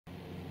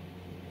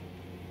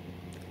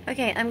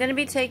Okay, I'm going to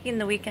be taking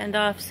the weekend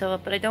off,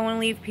 but I don't want to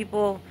leave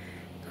people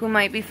who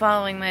might be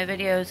following my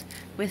videos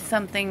with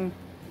something,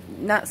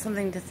 not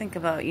something to think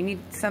about. You need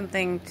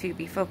something to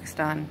be focused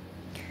on.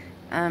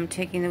 I'm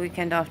taking the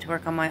weekend off to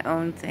work on my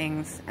own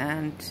things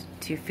and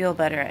to feel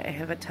better. I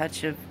have a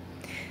touch of,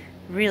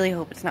 really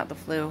hope it's not the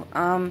flu.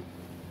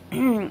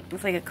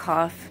 It's like a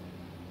cough.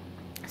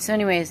 So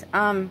anyways,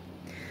 I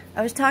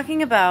was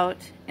talking about,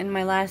 in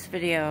my last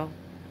video,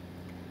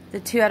 the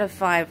 2 out of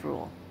 5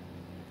 rule.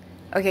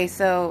 Okay,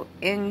 so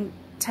in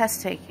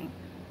test taking,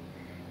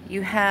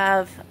 you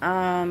have,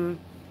 I know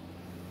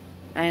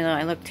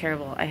I look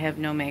terrible. I have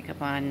no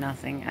makeup on,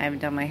 nothing. I haven't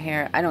done my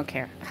hair. I don't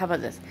care. How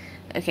about this?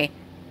 Okay,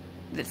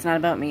 it's not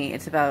about me.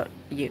 It's about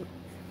you.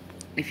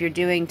 If you're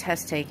doing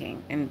test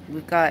taking, and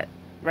we've got,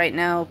 right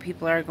now,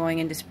 people are going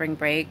into spring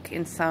break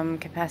in some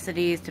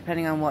capacities,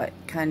 depending on what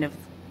kind of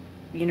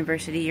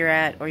university you're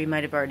at, or you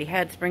might have already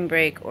had spring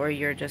break, or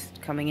you're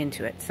just coming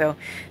into it. So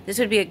this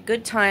would be a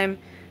good time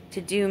to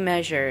do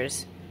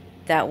measures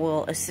that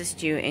will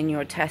assist you in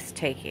your test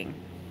taking,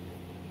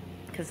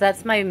 because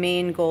that's my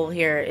main goal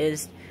here,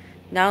 is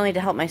not only to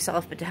help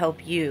myself but to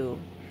help you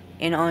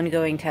in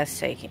ongoing test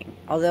taking.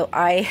 Although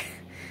I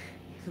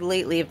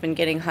lately have been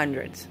getting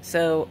hundreds.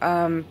 So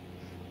and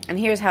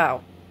here's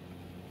how.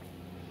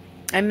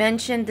 I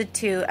mentioned the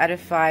 2 out of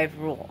 5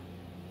 rule.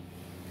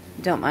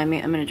 Don't mind me,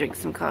 I'm gonna drink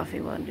some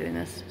coffee while I'm doing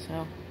this.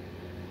 So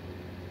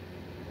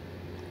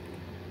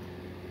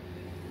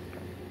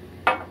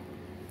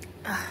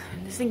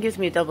this thing gives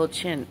me a double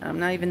chin. I'm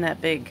not even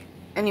that big.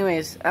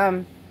 Anyways, 2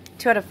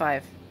 out of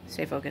 5.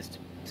 Stay focused.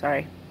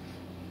 Sorry.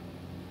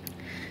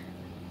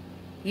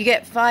 You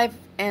get 5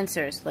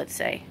 answers, let's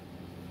say.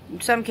 In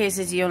some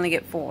cases, you only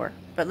get 4.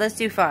 But let's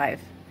do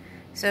 5.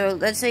 So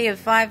let's say you have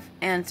 5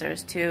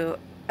 answers to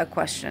a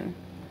question.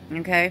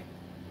 Okay?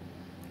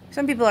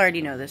 Some people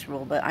already know this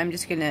rule, but I'm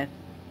just going to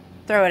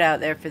throw it out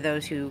there for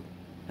those who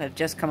have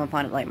just come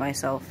upon it like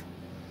myself.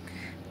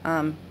 2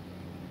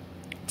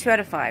 out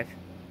of 5.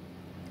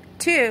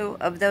 2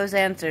 of those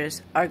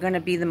answers are going to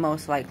be the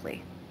most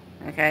likely.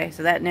 Okay,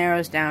 so that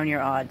narrows down your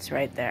odds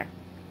right there.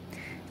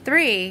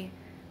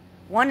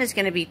 1 is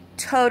going to be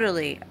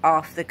totally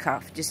off the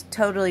cuff, just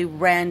totally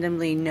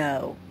randomly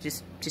no,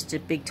 just a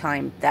big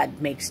time, that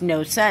makes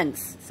no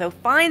sense. So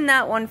find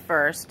that one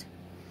first.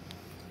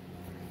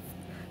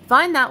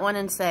 Find that one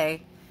and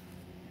say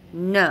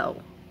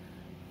no.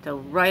 So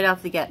right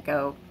off the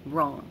get-go,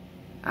 wrong.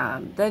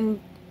 Then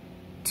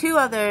 2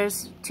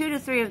 others, 2 to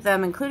 3 of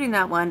them, including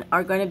that one,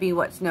 are going to be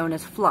what's known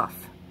as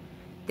fluff.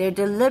 They're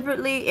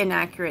deliberately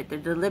inaccurate. They're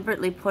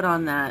deliberately put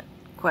on that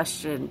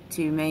question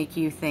to make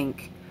you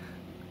think,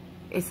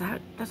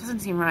 that doesn't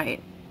seem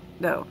right.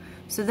 No.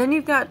 So then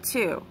you've got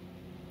 2.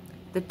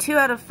 The 2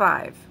 out of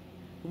 5.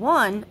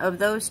 1 of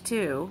those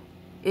 2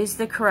 is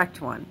the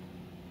correct one.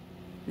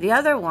 The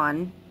other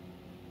one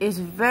is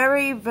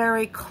very,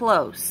 very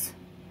close.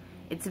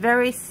 It's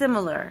very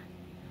similar.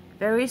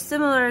 Very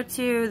similar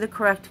to the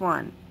correct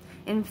one.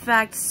 In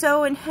fact,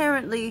 so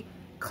inherently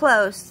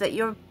close that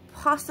you're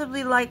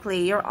possibly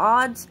likely, your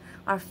odds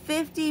are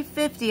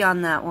 50-50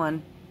 on that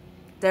one.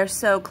 They're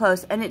so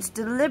close, and it's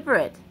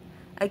deliberate.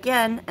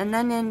 Again, and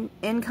then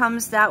in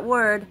comes that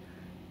word,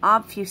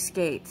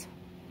 obfuscate.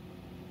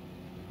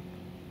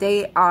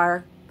 They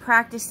are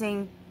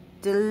practicing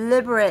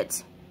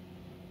deliberate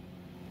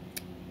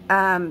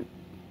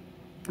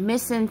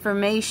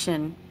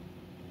misinformation.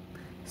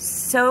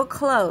 So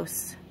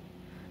close.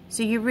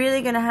 So you're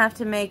really going to have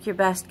to make your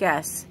best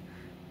guess.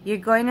 You're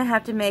going to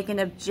have to make an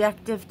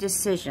objective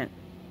decision,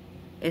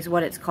 is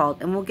what it's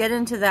called. And we'll get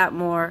into that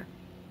more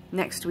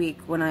next week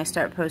when I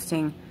start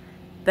posting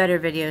better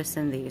videos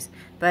than these.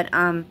 But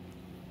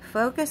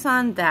focus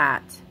on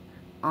that,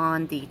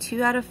 on the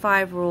 2 out of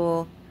 5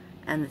 rule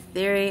and the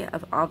theory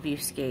of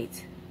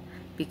obfuscate,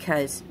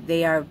 because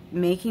they are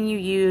making you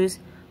use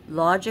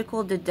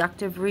logical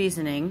deductive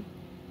reasoning.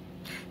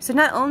 So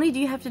not only do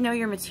you have to know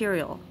your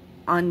material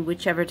on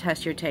whichever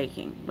test you're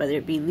taking, whether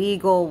it be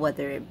legal,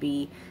 whether it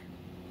be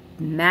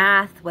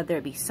math, whether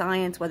it be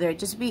science, whether it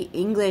just be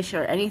English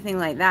or anything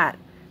like that.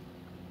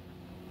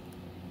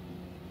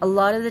 A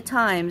lot of the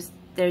times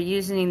they're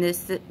using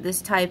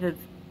this type of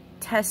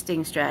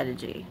testing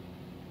strategy.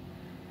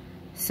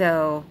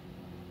 So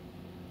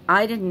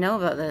I didn't know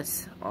about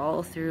this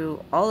all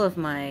through all of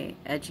my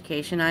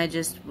education. I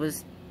just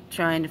was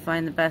trying to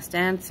find the best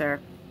answer.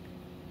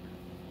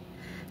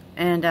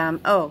 And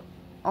oh,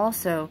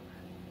 also,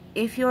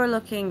 if you're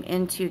looking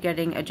into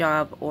getting a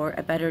job or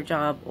a better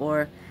job,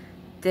 or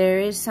there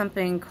is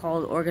something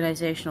called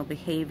organizational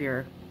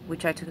behavior,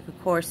 which I took a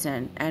course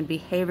in, and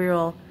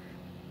behavioral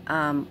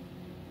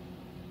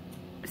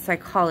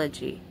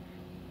psychology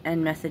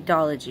and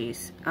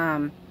methodologies.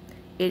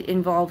 It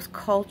involves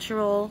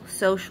cultural,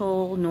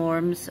 social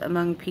norms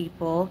among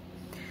people.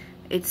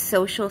 It's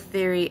social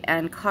theory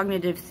and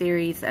cognitive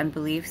theories and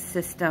belief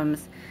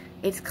systems.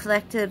 It's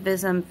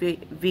collectivism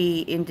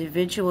v.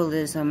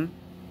 individualism.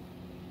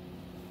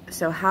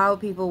 So how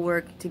people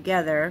work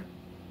together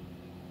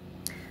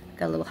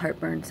Got a little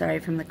heartburn, sorry,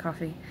 from the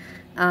coffee.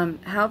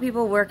 How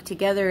people work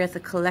together as a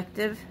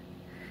collective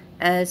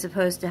as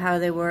opposed to how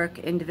they work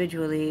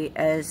individually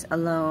as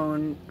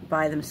alone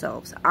by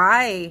themselves.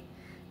 I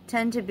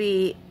tend to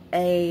be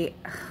a,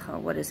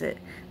 what is it?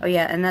 Oh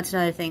yeah, and that's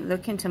another thing.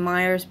 Look into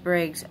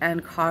Myers-Briggs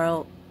and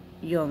Carl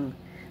Jung.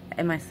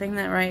 Am I saying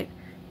that right?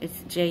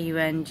 It's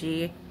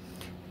J-U-N-G.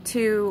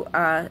 Two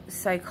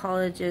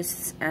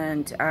psychologists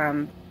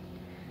and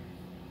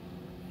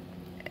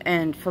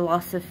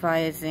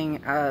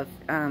philosophizing of,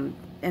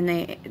 and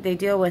they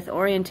deal with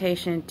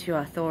orientation to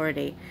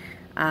authority.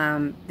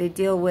 They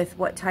deal with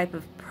what type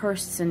of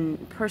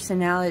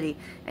personality.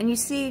 And you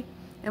see,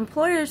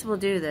 employers will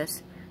do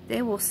this.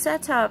 They will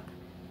set up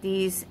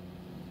these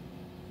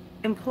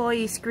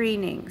employee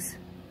screenings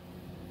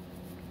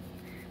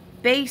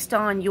based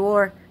on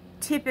your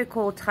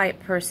typical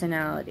type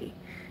personality.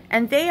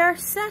 And they are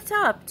set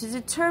up to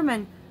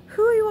determine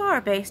who you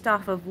are based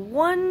off of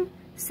one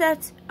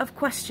set of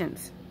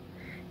questions.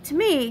 To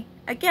me,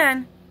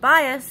 again,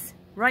 bias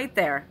right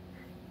there.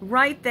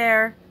 Right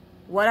there,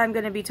 what I'm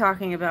going to be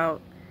talking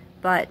about.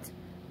 But,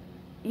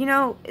 you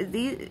know,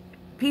 these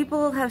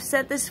people have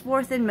set this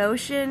forth in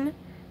motion.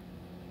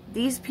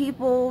 These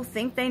people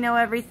think they know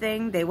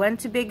everything. They went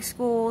to big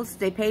schools.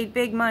 They paid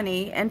big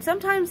money. And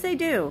sometimes they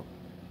do.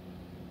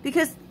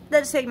 Because,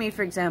 let's take me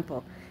for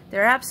example.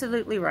 They're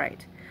absolutely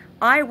right.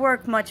 I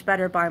work much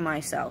better by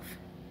myself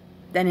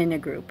than in a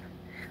group.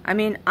 I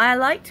mean, I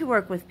like to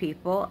work with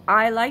people.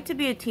 I like to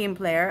be a team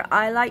player.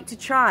 I like to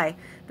try.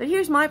 But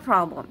here's my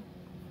problem.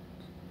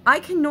 I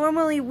can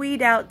normally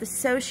weed out the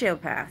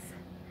sociopath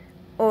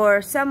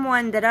or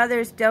someone that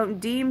others don't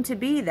deem to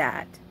be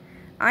that.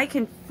 I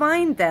can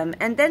find them,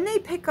 and then they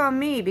pick on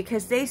me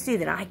because they see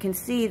that I can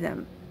see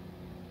them.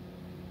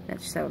 That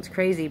sounds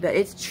crazy, but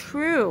it's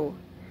true.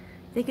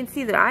 They can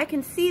see that I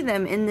can see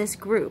them in this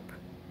group.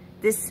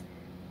 This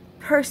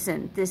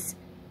person, this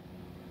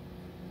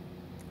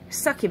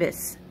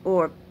succubus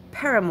or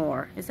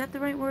paramour. Is that the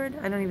right word?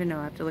 I don't even know.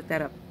 I have to look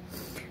that up.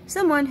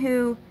 Someone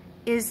who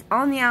is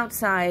on the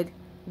outside,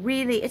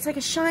 really, it's like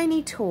a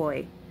shiny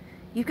toy.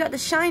 You've got the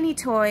shiny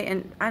toy,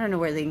 and I don't know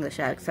where the English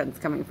accent's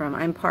coming from.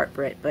 I'm part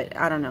Brit, but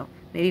I don't know.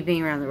 Maybe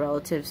being around the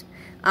relatives.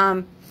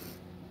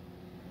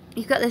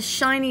 You've got this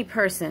shiny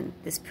person,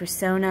 this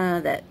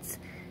persona that's,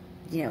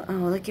 you know,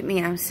 oh, look at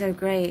me, I'm so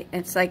great.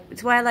 It's like,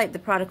 it's why I like The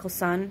Prodigal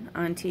Son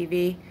on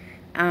TV,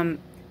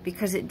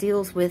 because it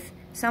deals with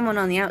someone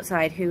on the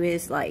outside who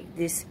is like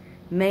this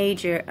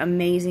major,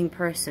 amazing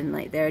person.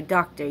 Like, they're a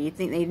doctor. You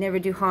think they'd never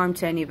do harm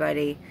to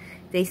anybody.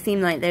 They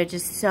seem like they're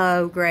just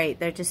so great.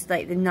 They're just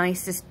like the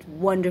nicest,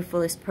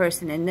 wonderfulest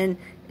person. And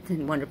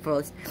then, wonderful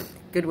is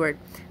a good word.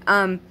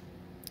 In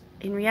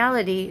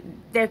reality,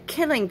 they're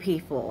killing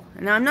people.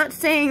 And I'm not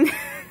saying,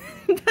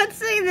 not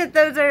saying that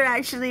those are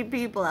actually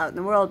people out in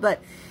the world,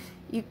 but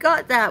you've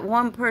got that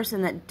one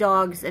person that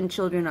dogs and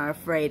children are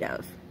afraid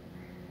of.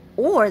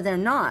 Or they're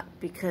not,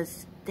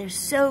 because they're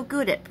so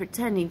good at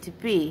pretending to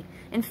be.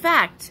 In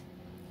fact,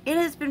 it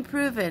has been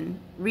proven,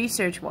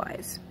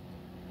 research-wise,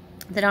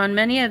 that on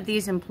many of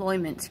these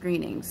employment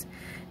screenings,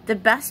 the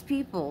best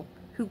people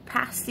who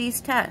pass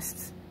these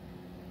tests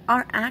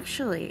are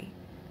actually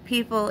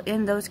people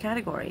in those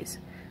categories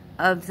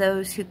of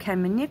those who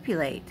can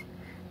manipulate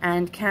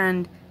and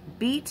can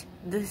beat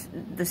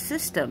the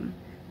system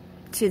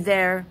to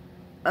their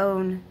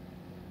own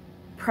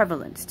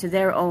prevalence, to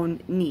their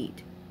own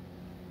need.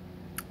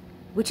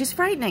 Which is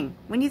frightening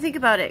when you think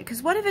about it.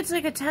 Because what if it's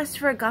like a test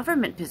for a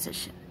government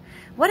position?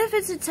 What if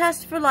it's a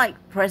test for, like,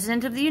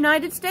 President of the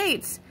United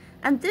States?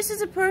 And this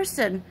is a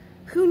person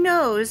who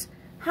knows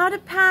how to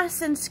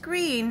pass and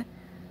screen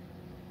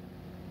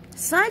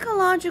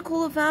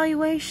psychological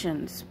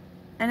evaluations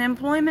and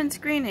employment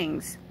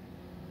screenings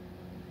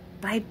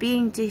by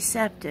being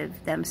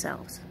deceptive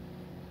themselves.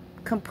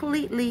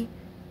 Completely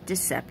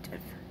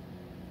deceptive.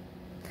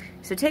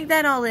 So take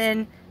that all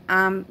in.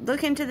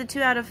 Look into the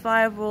 2 out of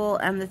 5 rule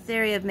and the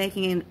theory of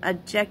making an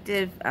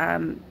objective,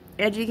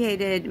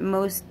 educated,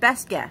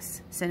 best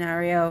guess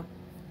scenario.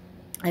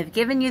 I've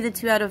given you the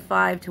 2 out of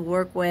 5 to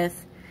work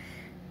with,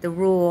 the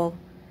rule.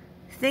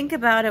 Think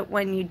about it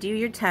when you do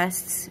your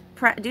tests.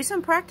 Do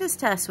some practice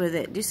tests with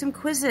it. Do some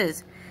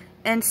quizzes.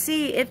 And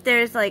see if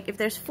there's, like, if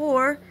there's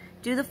 4,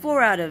 do the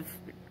 4 out of,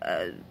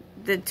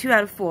 the 2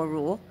 out of 4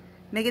 rule.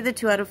 Make it the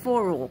 2 out of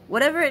 4 rule.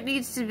 Whatever it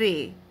needs to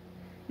be.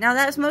 Now,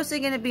 that's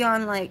mostly going to be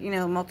on, like, you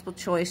know, multiple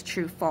choice,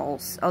 true,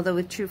 false. Although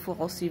with true,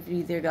 false, you've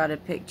either got to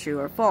pick true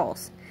or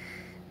false.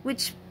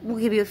 Which will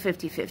give you a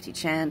 50-50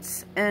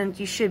 chance. And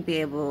you should be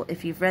able,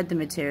 if you've read the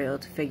material,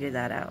 to figure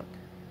that out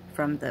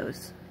from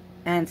those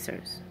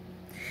answers.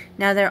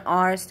 Now, there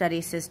are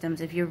study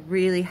systems if you're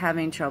really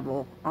having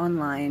trouble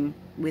online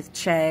with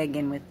Chegg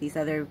and with these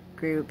other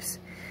groups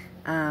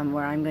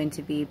where I'm going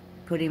to be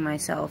putting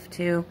myself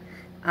to.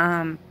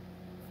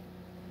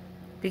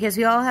 Because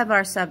we all have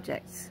our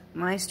subjects.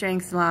 My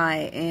strengths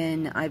lie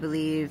in, I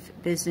believe,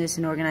 business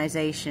and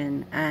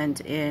organization, and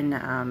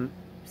in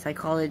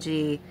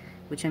psychology,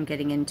 which I'm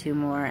getting into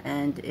more,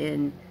 and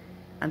in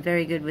I'm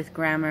very good with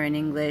grammar and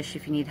English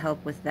if you need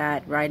help with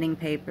that. Writing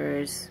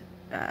papers,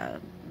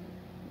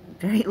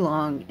 very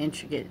long,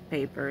 intricate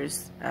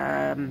papers.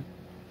 And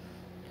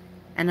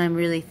I'm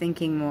really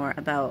thinking more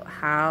about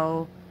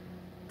how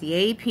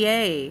the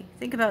APA,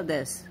 think about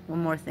this,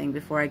 one more thing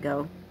before I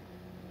go,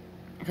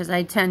 because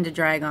I tend to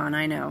drag on,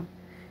 I know.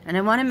 And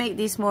I want to make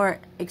these more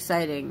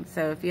exciting,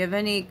 so if you have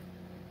any,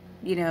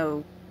 you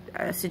know,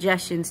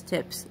 suggestions,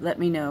 tips, let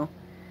me know.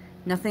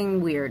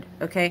 Nothing weird,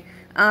 okay?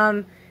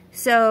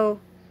 So,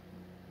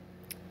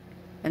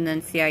 and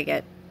then see, I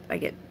get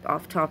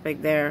off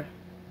topic there,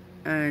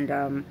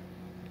 and